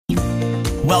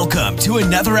Welcome to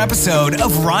another episode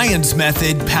of Ryan's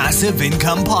Method Passive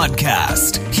Income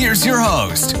Podcast. Here's your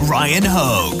host, Ryan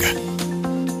Hogue.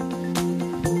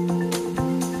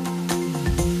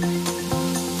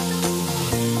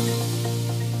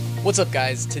 What's up,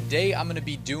 guys? Today I'm going to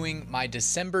be doing my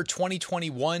December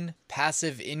 2021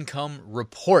 passive income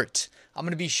report. I'm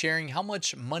going to be sharing how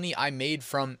much money I made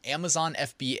from Amazon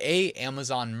FBA,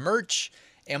 Amazon merch,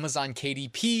 Amazon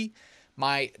KDP,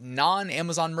 my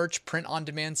non-Amazon merch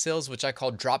print-on-demand sales, which I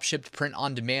call drop-shipped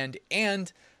print-on-demand,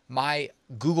 and my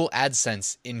Google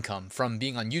AdSense income from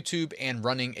being on YouTube and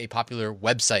running a popular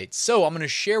website. So I'm going to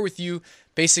share with you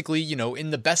basically, in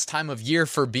the best time of year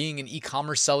for being an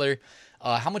e-commerce seller,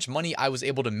 how much money I was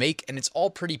able to make. And it's all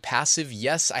pretty passive.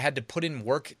 Yes, I had to put in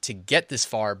work to get this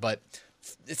far, but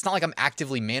it's not like I'm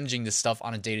actively managing this stuff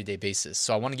on a day-to-day basis.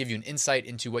 So I want to give you an insight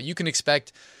into what you can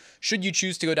expect should you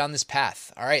choose to go down this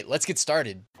path. All right, let's get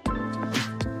started.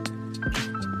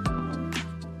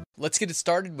 Let's get it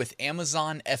started with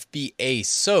Amazon FBA.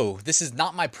 So this is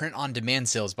not my print-on-demand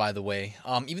sales, by the way.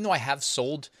 Even though I have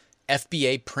sold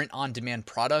FBA print-on-demand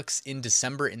products in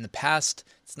December in the past,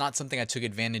 it's not something I took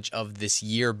advantage of this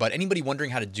year. But anybody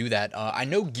wondering how to do that, I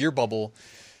know Gear Bubble,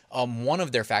 one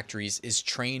of their factories, is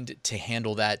trained to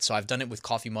handle that. So I've done it with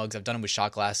coffee mugs. I've done it with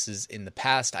shot glasses in the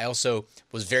past. I also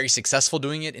was very successful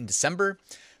doing it in December,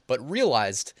 but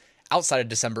realized outside of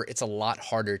December, it's a lot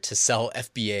harder to sell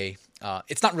FBA.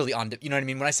 It's not really on, you know what I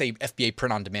mean? When I say FBA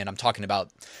print on demand, I'm talking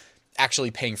about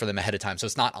actually paying for them ahead of time. So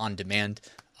it's not on demand.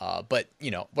 But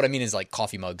what I mean is like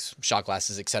coffee mugs, shot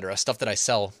glasses, etc. Stuff that I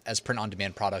sell as print on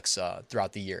demand products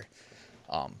throughout the year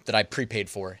that I prepaid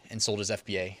for and sold as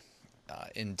FBA.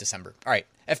 In December. All right,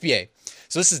 FBA.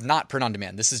 So this is not print on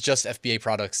demand. This is just FBA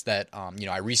products that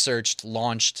I researched,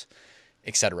 launched,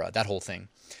 etc. That whole thing.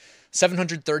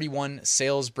 731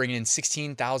 sales, bringing in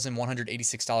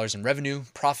 $16,186 in revenue.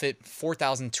 Profit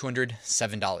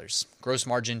 $4,207. Gross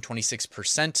margin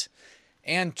 26%.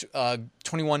 And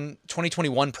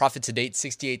 2021 profit to date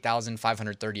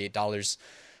 $68,538.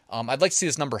 I'd like to see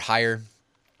this number higher.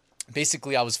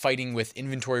 Basically, I was fighting with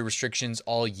inventory restrictions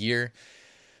all year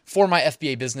for my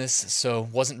FBA business, so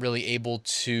wasn't really able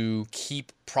to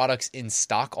keep products in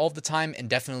stock all the time, and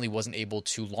definitely wasn't able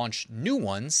to launch new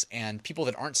ones. And people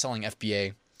that aren't selling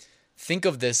FBA think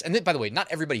of this, and by the way, not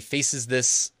everybody faces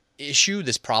this issue,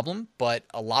 this problem, but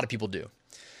a lot of people do.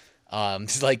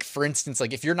 Like for instance,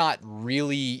 like if you're not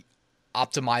really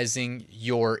optimizing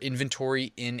your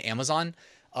inventory in Amazon,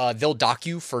 they'll dock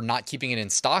you for not keeping it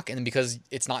in stock, and then because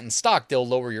it's not in stock, they'll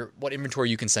lower what inventory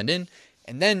you can send in,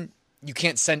 and then you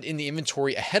can't send in the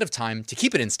inventory ahead of time to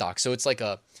keep it in stock. So it's like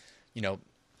a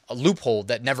loophole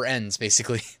that never ends,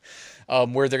 basically,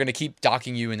 where they're going to keep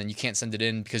docking you, and then you can't send it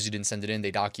in because you didn't send it in,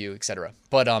 they dock you, etc.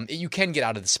 But you can get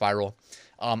out of the spiral.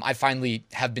 I finally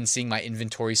have been seeing my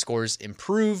inventory scores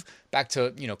improve back to,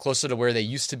 closer to where they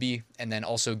used to be, and then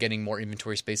also getting more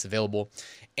inventory space available.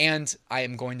 And I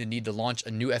am going to need to launch a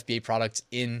new FBA product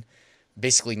in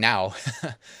basically now.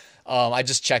 I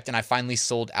just checked, and I finally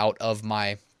sold out of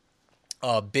my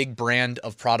big brand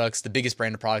of products, the biggest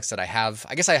brand of products that I have.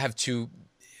 I guess I have two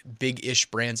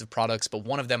big-ish brands of products, but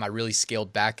one of them I really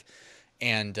scaled back,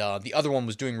 and the other one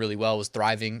was doing really well, was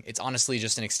thriving. It's honestly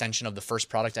just an extension of the first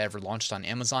product I ever launched on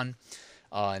Amazon,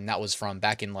 and that was from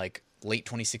back in like late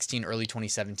 2016, early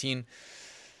 2017.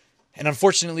 And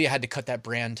unfortunately, I had to cut that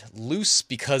brand loose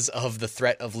because of the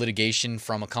threat of litigation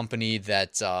from a company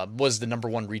that was the number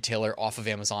one retailer off of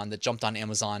Amazon that jumped on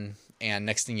Amazon. And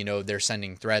next thing you know, they're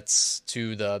sending threats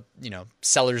to the,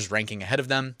 sellers ranking ahead of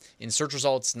them in search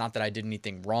results. Not that I did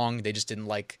anything wrong. They just didn't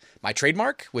like my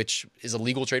trademark, which is a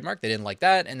legal trademark. They didn't like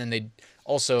that. And then they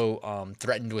also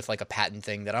threatened with like a patent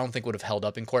thing that I don't think would have held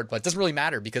up in court. But it doesn't really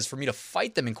matter because for me to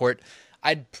fight them in court,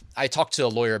 I talked to a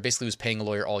lawyer, basically was paying a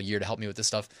lawyer all year to help me with this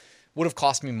stuff. Would have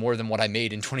cost me more than what I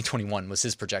made in 2021 was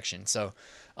his projection. So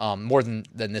more than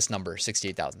this number,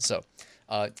 68,000. So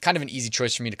kind of an easy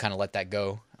choice for me to kind of let that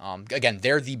go. Again,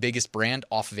 they're the biggest brand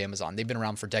off of Amazon. They've been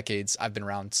around for decades. I've been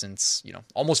around since,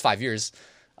 almost 5 years,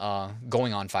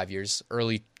 going on 5 years.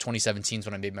 Early 2017 is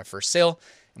when I made my first sale,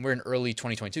 and we're in early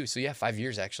 2022. So yeah, 5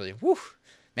 years actually. Woo,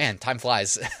 man, time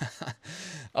flies.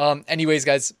 Anyways,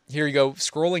 guys, here you go.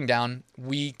 Scrolling down,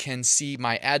 we can see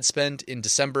my ad spend in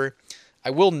December. I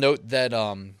will note that,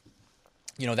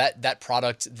 that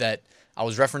product that I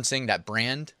was referencing, that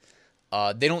brand,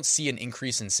 they don't see an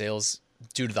increase in sales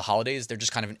due to the holidays. They're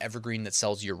just kind of an evergreen that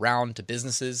sells year round to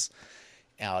businesses.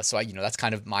 So that's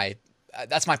kind of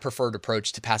that's my preferred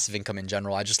approach to passive income in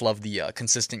general. I just love the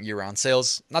consistent year round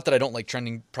sales. Not that I don't like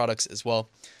trending products as well.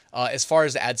 As far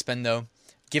as the ad spend though,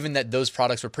 given that those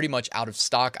products were pretty much out of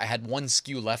stock, I had one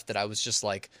SKU left that I was just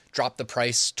like, dropped the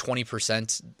price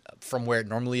 20% from where it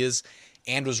normally is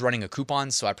and was running a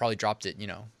coupon. So I probably dropped it,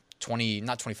 20,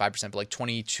 not 25%, but like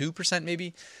 22%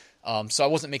 maybe. So I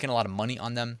wasn't making a lot of money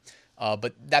on them.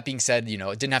 But that being said,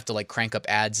 it didn't have to like crank up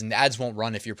ads, and the ads won't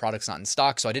run if your product's not in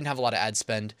stock. So I didn't have a lot of ad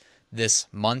spend this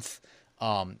month.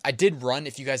 I did run,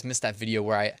 if you guys missed that video,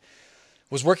 where I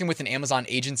was working with an Amazon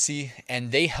agency,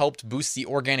 and they helped boost the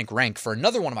organic rank for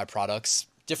another one of my products,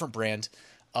 different brand,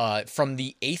 from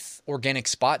the 8th organic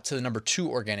spot to the number 2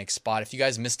 organic spot. If you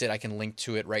guys missed it, I can link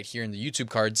to it right here in the YouTube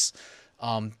cards.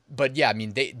 But yeah, I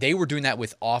mean, they were doing that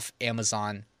with off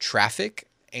Amazon traffic,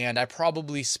 and I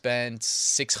probably spent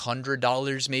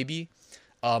 $600 maybe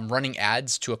running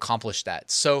ads to accomplish that.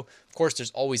 So of course,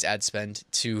 there's always ad spend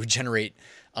to generate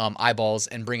eyeballs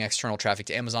and bring external traffic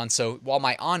to Amazon. So while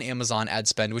my on Amazon ad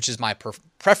spend, which is my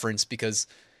preference because,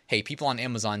 hey, people on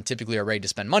Amazon typically are ready to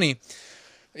spend money,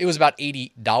 it was about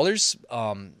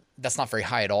 $80. That's not very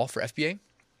high at all for FBA.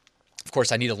 Of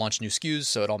course, I need to launch new SKUs,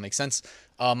 so it all makes sense.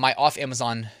 My off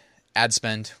Amazon ad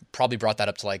spend probably brought that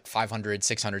up to like $500,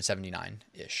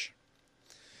 $679-ish.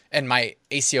 And my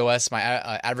ACOS, my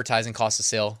advertising cost of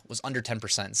sale, was under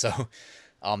 10%. So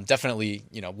definitely,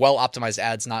 well optimized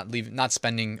ads, not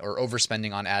spending or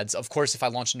overspending on ads. Of course, if I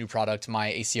launch a new product,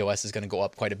 my ACOS is going to go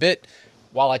up quite a bit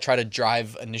while I try to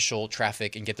drive initial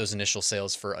traffic and get those initial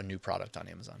sales for a new product on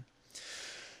Amazon.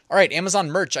 All right, Amazon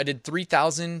merch. I did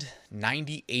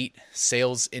 3,098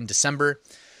 sales in December,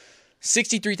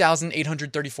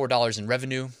 $63,834 in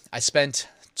revenue. I spent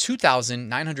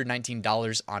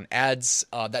 $2,919 on ads.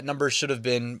 That number should have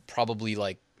been probably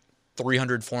like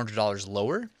 $300, $400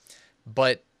 lower.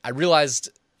 But I realized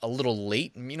a little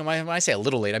late, when I say a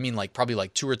little late, I mean like probably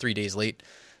like 2 or 3 days late,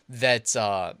 that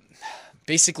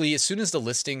basically as soon as the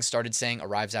listing started saying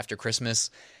arrives after Christmas,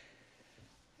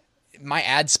 my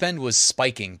ad spend was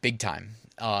spiking big time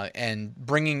and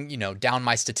bringing, down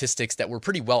my statistics that were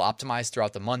pretty well optimized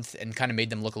throughout the month and kind of made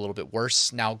them look a little bit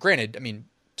worse. Now, granted, I mean,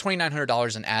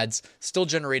 $2,900 in ads still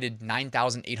generated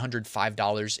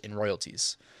 $9,805 in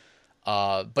royalties.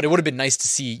 But it would have been nice to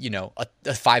see, a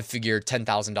 5-figure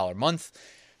 $10,000 month.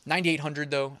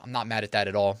 $9,800 though, I'm not mad at that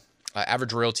at all.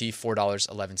 Average royalty,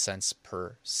 $4.11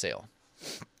 per sale.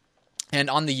 And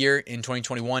on the year in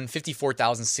 2021,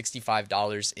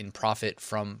 $54,065 in profit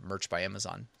from Merch by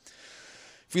Amazon.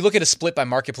 If we look at a split by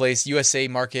marketplace, USA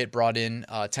market brought in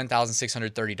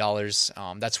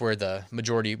 $10,630. That's where the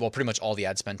majority, well, pretty much all the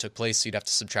ad spend took place. So you'd have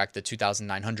to subtract the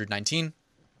 $2,919.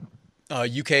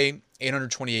 UK,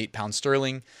 828 pounds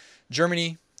sterling.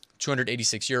 Germany,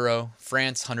 286 euro.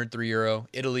 France, 103 euro.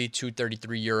 Italy,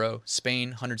 233 euro. Spain,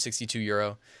 162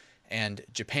 euro. And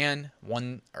Japan,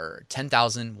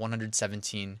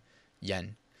 10,117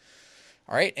 yen.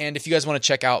 All right, and if you guys want to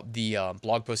check out the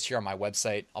blog post here on my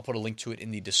website, I'll put a link to it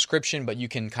in the description, but you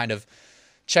can kind of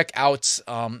check out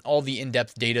all the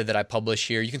in-depth data that I publish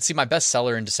here. You can see my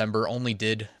bestseller in December only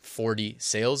did 40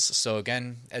 sales. So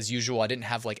again, as usual, I didn't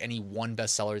have like any one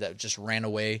bestseller that just ran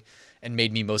away and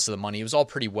made me most of the money. It was all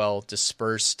pretty well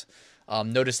dispersed.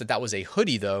 Notice that was a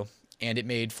hoodie though, and it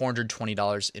made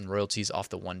 $420 in royalties off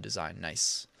the one design.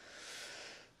 Nice.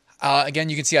 Again,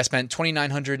 you can see I spent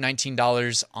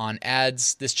 $2,919 on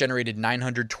ads. This generated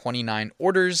 929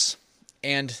 orders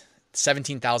and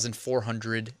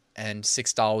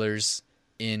 $17,406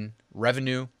 in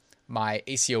revenue. My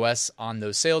ACOS on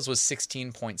those sales was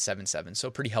 16.77,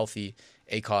 so pretty healthy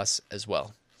ACOS as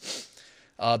well.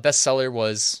 Bestseller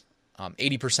was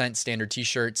 80% standard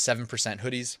t-shirt, 7%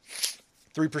 hoodies,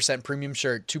 3% premium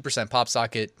shirt, 2% pop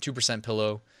socket, 2%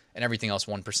 pillow, and everything else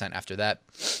 1% after that.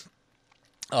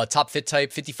 Top fit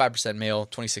type, 55% male,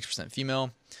 26%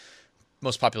 female.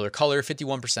 Most popular color,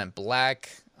 51%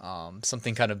 black.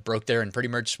 Something kind of broke there in Pretty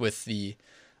Merch with the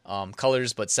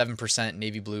colors, but 7%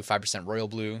 navy blue, 5% royal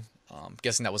blue.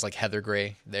 Guessing that was like heather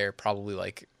gray there, probably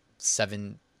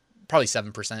 7%.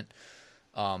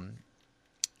 And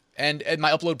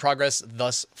my upload progress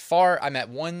thus far, I'm at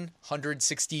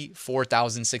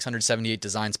 164,678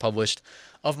 designs published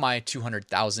of my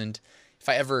 200,000. If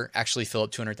I ever actually fill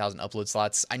up 200,000 upload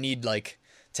slots, I need to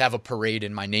have a parade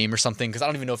in my name or something, because I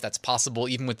don't even know if that's possible.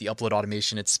 Even with the upload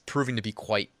automation, it's proving to be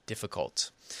quite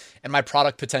difficult. And my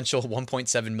product potential,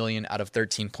 1.7 million out of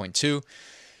 13.2.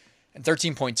 And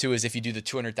 13.2 is if you do the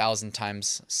 200,000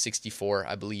 times 64,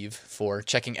 I believe, for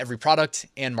checking every product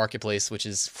and marketplace, which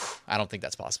is, I don't think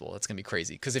that's possible. It's going to be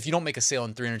crazy. Because if you don't make a sale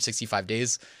in 365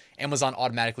 days, Amazon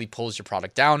automatically pulls your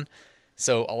product down.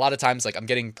 So a lot of times, I'm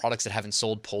getting products that haven't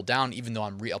sold pulled down, even though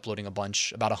I'm re-uploading a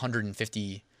bunch, about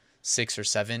 156 or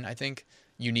 7, I think,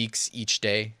 uniques each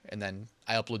day, and then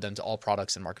I upload them to all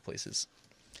products and marketplaces.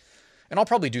 And I'll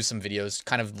probably do some videos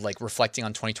kind of like reflecting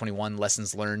on 2021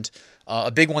 lessons learned. A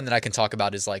big one that I can talk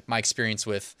about is like my experience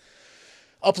with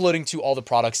uploading to all the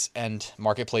products and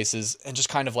marketplaces, and just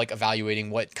kind of like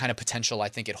evaluating what kind of potential I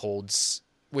think it holds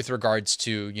with regards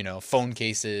to, you know, phone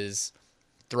cases,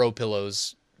 throw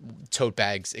pillows, tote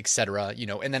bags, etc., you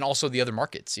know, and then also the other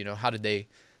markets, you know, how did they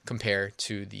compare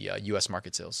to the US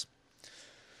market sales?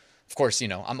 Of course, you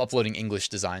know, I'm uploading English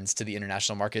designs to the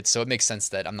international markets, so it makes sense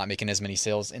that I'm not making as many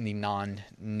sales in the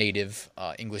non-native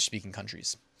English-speaking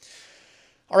countries.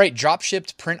 All right, drop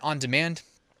shipped print on demand.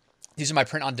 These are my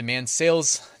print on demand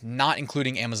sales, not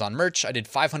including Amazon merch. I did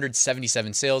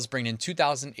 577 sales, bringing in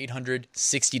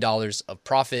 $2,860 of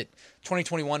profit.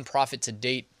 2021 profit to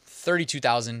date,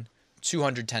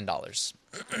 $32,210.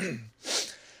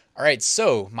 All right,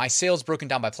 so my sales broken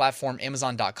down by platform,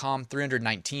 Amazon.com,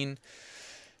 319.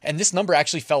 And this number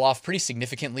actually fell off pretty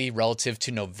significantly relative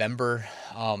to November.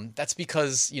 That's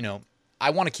because, you know, I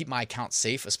want to keep my account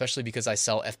safe, especially because I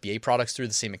sell FBA products through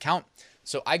the same account.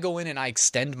 So I go in and I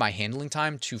extend my handling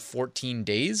time to 14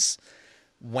 days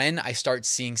when I start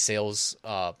seeing sales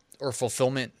or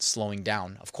fulfillment slowing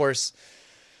down. Of course,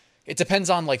 it depends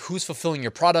on like who's fulfilling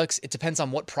your products. It depends on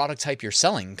what product type you're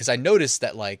selling. Because I noticed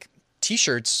that like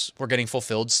t-shirts were getting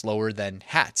fulfilled slower than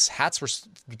hats. Hats were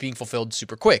being fulfilled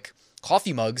super quick.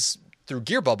 Coffee mugs through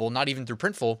GearBubble, not even through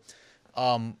Printful,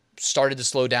 started to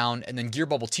slow down. And then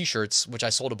GearBubble t-shirts, which I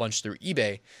sold a bunch through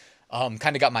eBay,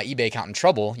 kind of got my eBay account in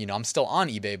trouble. You know, I'm still on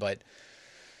eBay, but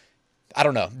I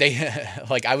don't know. They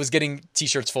like I was getting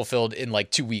t-shirts fulfilled in like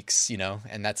 2 weeks, you know,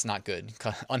 and that's not good.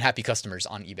 Unhappy customers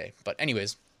on eBay. But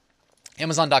anyways,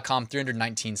 Amazon.com,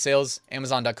 319 sales,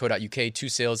 Amazon.co.uk, 2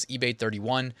 sales, eBay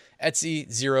 31,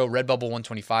 Etsy 0, Redbubble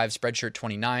 125, Spreadshirt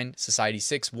 29, Society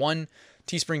 6, 1,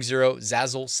 Teespring 0,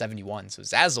 Zazzle 71. So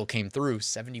Zazzle came through,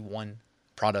 71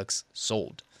 products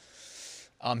sold.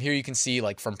 Here you can see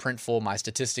like from Printful, my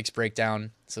statistics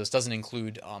breakdown. So this doesn't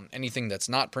include anything that's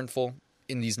not Printful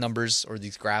in these numbers or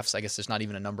these graphs. I guess there's not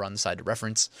even a number on the side to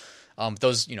reference.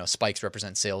 Those, you know, spikes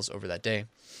represent sales over that day.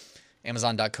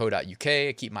 Amazon.co.uk,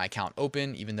 I keep my account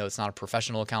open, even though it's not a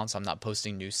professional account, so I'm not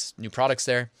posting new products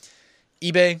there.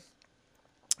 eBay,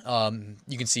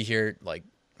 you can see here, like,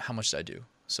 how much did I do?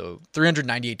 So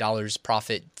 $398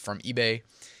 profit from eBay,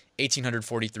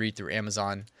 $1,843 through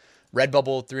Amazon.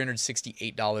 Redbubble,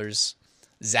 $368.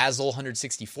 Zazzle,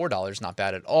 $164, not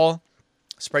bad at all.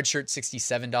 Spreadshirt,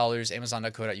 $67.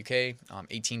 Amazon.co.uk,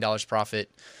 $18 profit.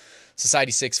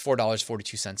 Society 6,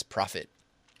 $4.42 profit.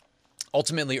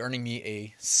 Ultimately earning me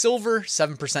a silver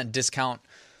 7% discount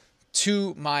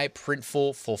to my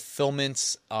Printful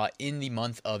fulfillments in the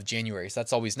month of January. So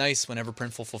that's always nice. Whenever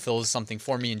Printful fulfills something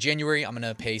for me in January, I'm going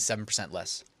to pay 7%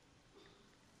 less.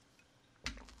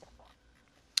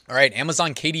 All right,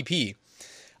 Amazon KDP.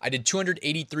 I did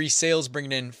 283 sales,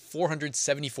 bringing in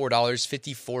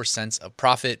 $474.54 of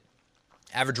profit.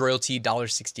 Average royalty,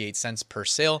 $1.68 per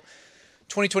sale.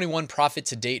 2021 profit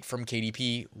to date from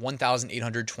KDP,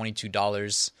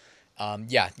 $1,822.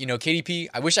 Yeah, you know, KDP,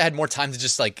 I wish I had more time to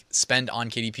just like spend on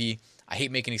KDP. I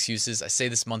hate making excuses. I say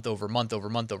this month over month over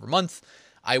month over month.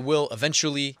 I will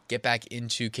eventually get back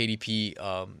into KDP,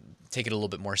 take it a little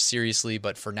bit more seriously.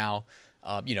 But for now,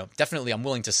 you know, definitely I'm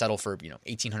willing to settle for, you know,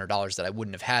 $1,800 that I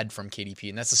wouldn't have had from KDP.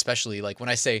 And that's especially like when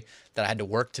I say that I had to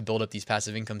work to build up these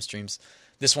passive income streams,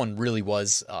 this one really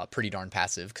was pretty darn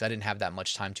passive because I didn't have that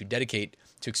much time to dedicate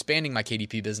to expanding my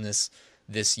KDP business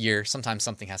this year. Sometimes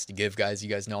something has to give, guys. You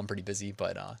guys know I'm pretty busy,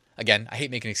 but again, I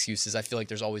hate making excuses. I feel like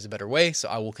there's always a better way, so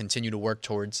I will continue to work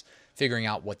towards figuring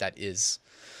out what that is.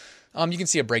 You can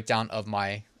see a breakdown of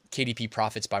my KDP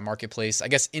profits by marketplace. I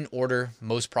guess in order,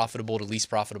 most profitable to least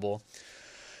profitable.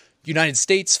 United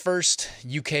States first,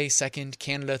 UK second,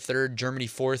 Canada third, Germany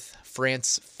fourth,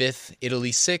 France fifth,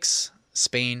 Italy sixth,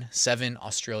 Spain 7,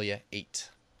 Australia 8.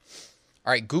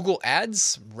 All right, Google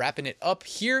Ads, wrapping it up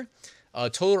here.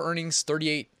 Total earnings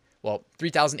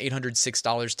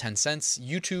 $3,806.10.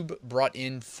 YouTube brought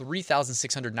in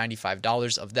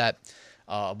 $3,695 of that.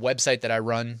 Website that I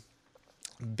run,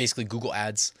 basically Google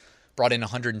Ads, brought in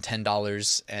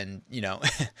 $110. And, you know,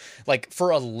 like for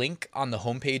a link on the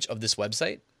homepage of this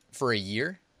website for a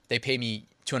year, they pay me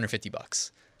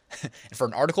 $250. And for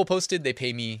an article posted, they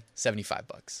pay me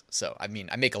 $75. So, I mean,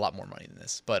 I make a lot more money than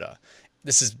this, but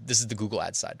this is the Google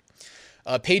Ads side.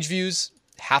 Page views,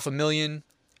 500,000.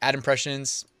 Ad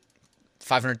impressions,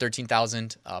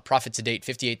 513,000. Profit to date,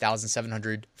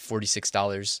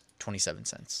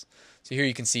 $58,746.27. So here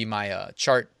you can see my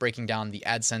chart breaking down the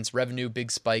AdSense revenue,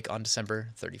 big spike on December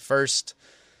 31st.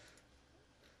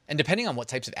 And depending on what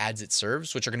types of ads it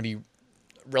serves, which are going to be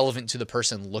relevant to the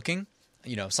person looking.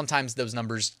 Sometimes those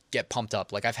numbers get pumped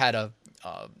up. Like I've had a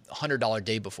 $100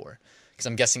 day before, because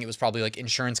I'm guessing it was probably like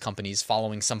insurance companies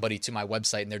following somebody to my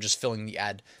website and they're just filling the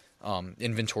ad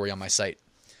inventory on my site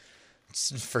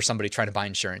for somebody trying to buy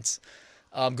insurance.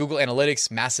 Google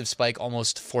Analytics, massive spike,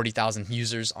 almost 40,000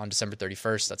 users on December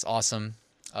 31st. That's awesome.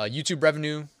 YouTube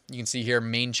revenue, you can see here,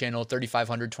 main channel,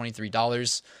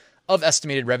 $3,523 of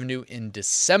estimated revenue in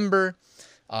December.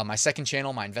 My second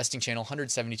channel, my investing channel,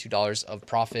 $172 of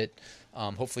profit.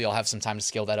 Hopefully I'll have some time to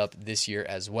scale that up this year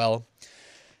as well.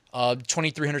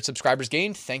 2,300 subscribers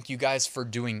gained. Thank you guys for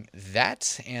doing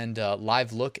that. And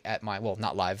live look at my, well,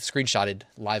 not live, screenshotted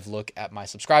live look at my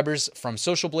subscribers from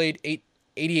Social Blade,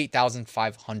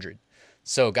 88,500.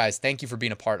 So guys, thank you for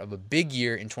being a part of a big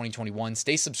year in 2021.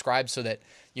 Stay subscribed so that,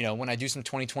 when I do some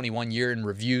 2021 year in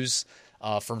reviews,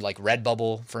 from like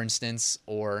Redbubble, for instance,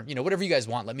 or, whatever you guys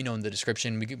want, let me know in the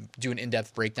description. We can do an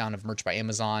in-depth breakdown of merch by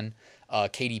Amazon,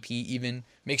 KDP even.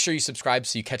 Make sure you subscribe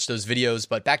so you catch those videos.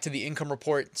 But back to the income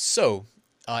report. So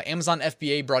Amazon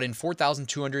FBA brought in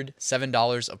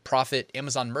 $4,207 of profit.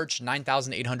 Amazon merch,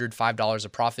 $9,805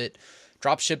 of profit.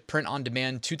 Dropship print on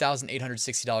demand,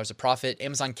 $2,860 of profit.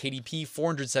 Amazon KDP,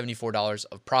 $474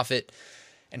 of profit.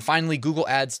 And finally, Google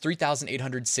Ads,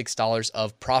 $3,806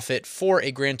 of profit for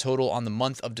a grand total on the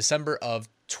month of December of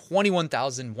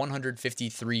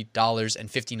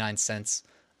 $21,153.59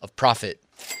 of profit.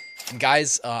 And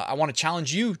guys, I want to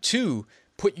challenge you to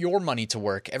put your money to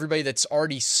work. Everybody that's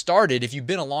already started, if you've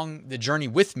been along the journey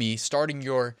with me, starting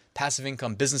your passive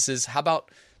income businesses, how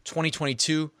about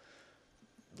 2022?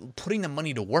 Putting the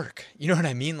money to work. You know what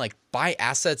I mean? Like buy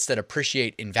assets that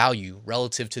appreciate in value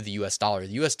relative to the US dollar.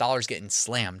 The US dollar is getting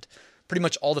slammed. Pretty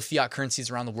much all the fiat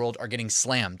currencies around the world are getting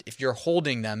slammed. If you're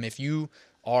holding them, if you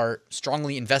are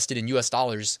strongly invested in US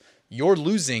dollars, you're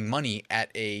losing money at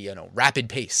a rapid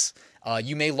pace.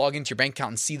 You may log into your bank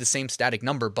account and see the same static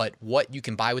number, but what you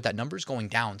can buy with that number is going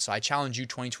down. So I challenge you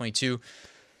 2022,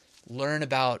 learn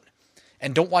about,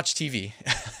 and don't watch TV,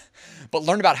 but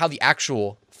learn about how the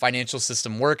actual financial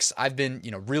system works. I've been,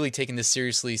 really taking this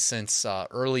seriously since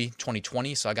early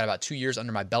 2020. So I got about 2 years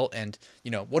under my belt. And,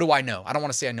 what do I know? I don't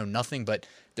want to say I know nothing, but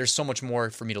there's so much more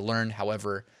for me to learn.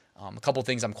 However, a couple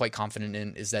things I'm quite confident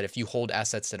in is that if you hold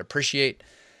assets that appreciate,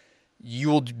 you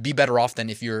will be better off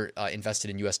than if you're invested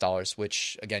in US dollars,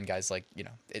 which again, guys,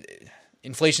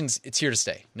 inflation's, it's here to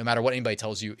stay. No matter what anybody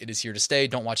tells you, it is here to stay.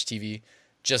 Don't watch TV.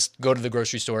 Just go to the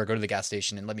grocery store, go to the gas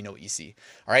station, and let me know what you see.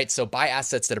 All right, so buy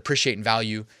assets that appreciate in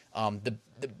value. The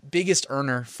biggest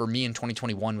earner for me in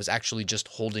 2021 was actually just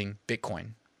holding Bitcoin.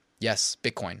 Yes,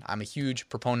 Bitcoin. I'm a huge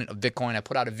proponent of Bitcoin. I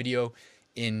put out a video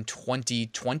in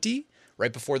 2020,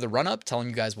 right before the run-up, telling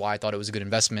you guys why I thought it was a good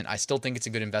investment. I still think it's a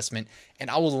good investment,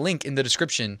 and I will link in the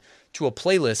description to a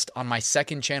playlist on my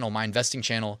second channel, my investing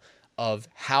channel, of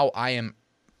how I am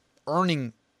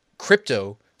earning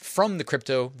crypto from the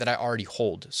crypto that I already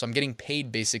hold. So I'm getting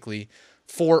paid basically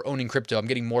for owning crypto. I'm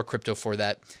getting more crypto for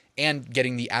that and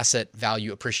getting the asset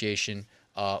value appreciation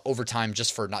over time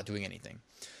just for not doing anything.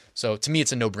 So to me,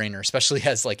 it's a no-brainer, especially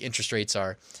as interest rates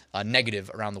are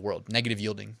negative around the world, negative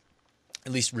yielding.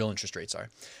 At least real interest rates are.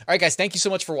 All right, guys, thank you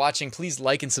so much for watching. Please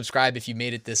like and subscribe if you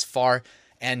made it this far.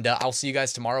 And I'll see you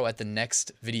guys tomorrow at the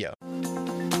next video.